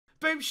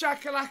Boom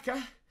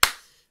shakalaka.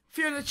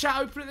 Few in the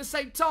chat open at the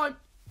same time.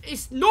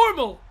 It's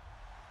normal.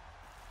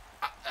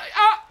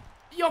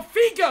 Your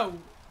Figo.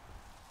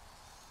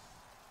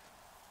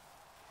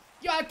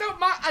 Yeah, I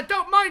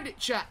don't mind it,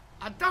 chat.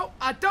 I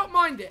don't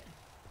mind it.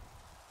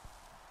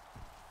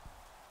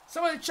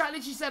 Someone in the chat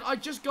literally said, I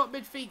just got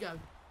mid Figo.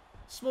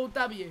 Small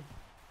W.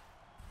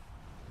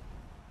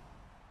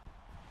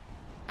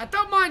 I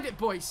don't mind it,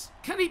 boys.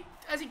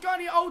 Has he got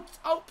any old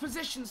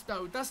positions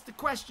though? That's the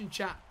question,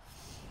 chat.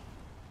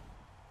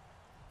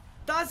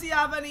 Does he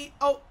have any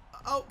alt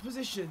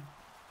position?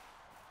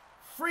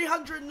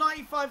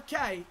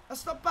 395k.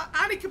 That's not bad.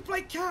 And he can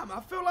play cam.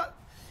 I feel like,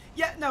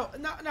 yeah, no,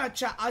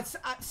 chat.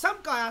 Some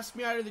guy asked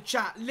me out of the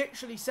chat,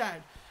 literally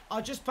said,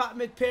 I just packed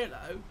mid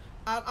Pirlo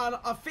and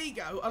a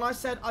Figo, and I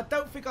said I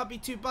don't think I'd be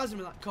too buzzing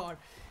with that card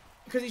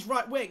because he's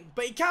right wing,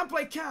 but he can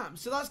play cam,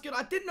 so that's good.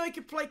 I didn't know he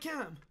could play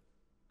cam.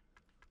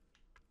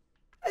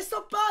 It's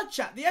not bad,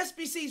 chat. The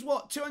SBC's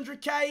what,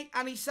 200k,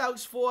 and he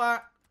sells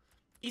for.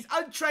 He's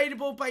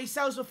untradeable, but he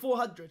sells for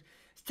 400.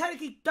 It's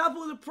technically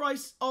double the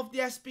price of the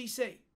SBC.